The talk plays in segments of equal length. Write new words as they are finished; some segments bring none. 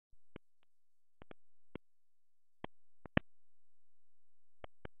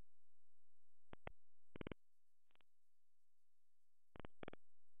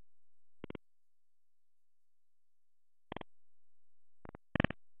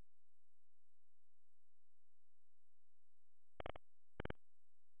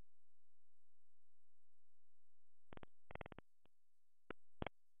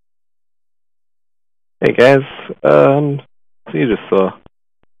Hey guys, so you just saw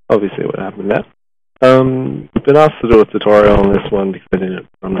obviously what happened there. Been asked to do a tutorial on this one because I did it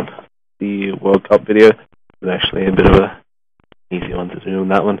from the World Cup video. It was actually a bit of a easy one to do on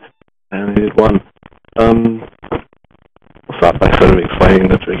that one. I only did one. I'll start by sort of explaining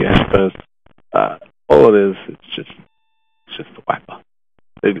the trick, I suppose. All it is, it's just a wiper.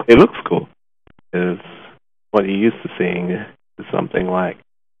 It looks cool. It's what you're used to seeing is something like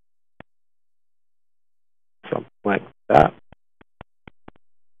that.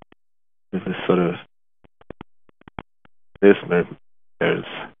 With this sort of this movement goes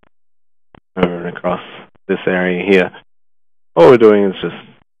over and across this area here. All we're doing is just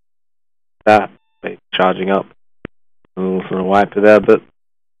that, like charging up a little sort of wiper there, but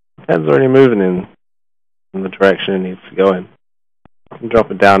the pen's already moving in the direction it needs to go in. I can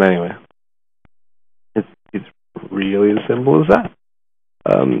drop it down anyway. It's really as simple as that.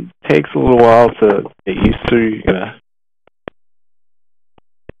 Takes a little while to get used to. You're gonna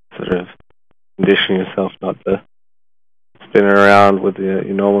sort of condition yourself not to spin it around with your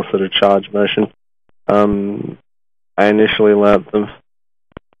normal sort of charge motion. I initially learnt them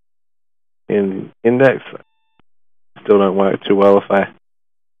in index. Still don't work too well if I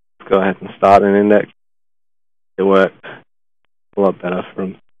go ahead and start in index. It worked a lot better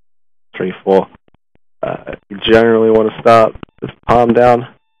from 3-4. You generally want to start with palm down,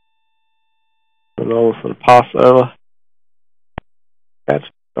 and all sort of pass over, catch,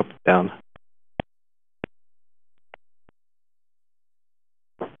 drop it down.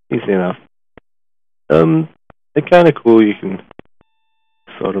 Easy enough. They're kind of cool. You can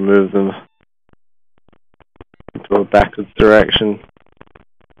sort of move them into a backwards direction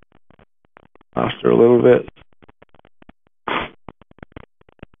after a little bit.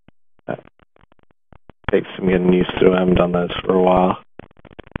 That takes some getting used to. I haven't done those for a while.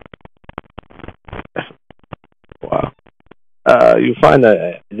 You'll find that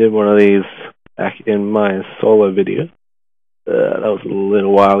I did one of these back in my solo video. That was a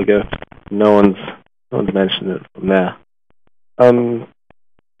little while ago. No one's mentioned it from there. Trying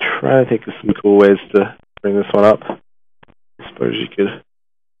to think of some cool ways to bring this one up. I suppose you could.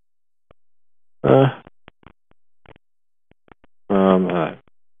 I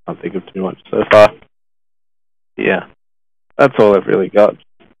can't think of too much so far. Yeah, that's all I've really got.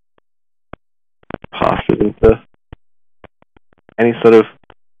 Pass it into any sort of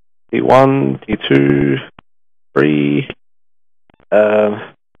T1, T2, 3,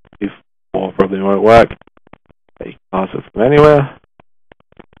 T4 probably won't work. But you can pass it from anywhere.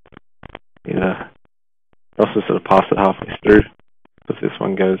 Also sort of pass it halfway through. If this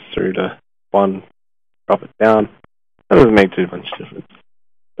one goes through to 1, drop it down. That doesn't make too much difference.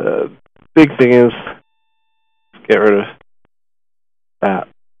 The big thing is get rid of that.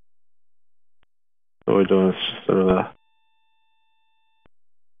 What we're doing is just sort of a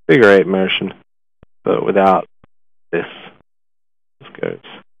figure 8 motion, but without this. This goes.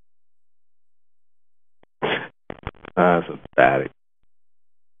 That's a bad.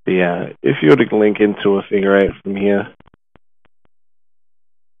 But yeah, if you were to link into a figure 8 from here,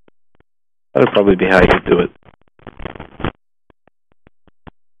 that would probably be how you do it.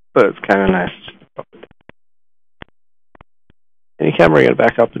 But it's kind of nice. Any camera going to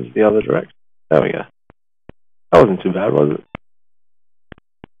back up into the other direction? There we go. That wasn't too bad, was it?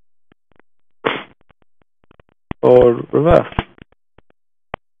 Or reverse.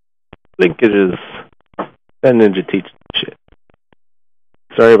 Linkages. Ben Ninja teaches shit.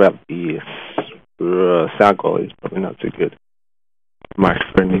 Sorry about the sound quality. It's probably not too good.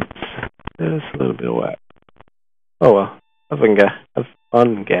 Microphone needs just a little bit of whack. Oh well. Have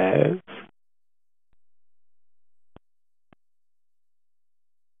fun, guys.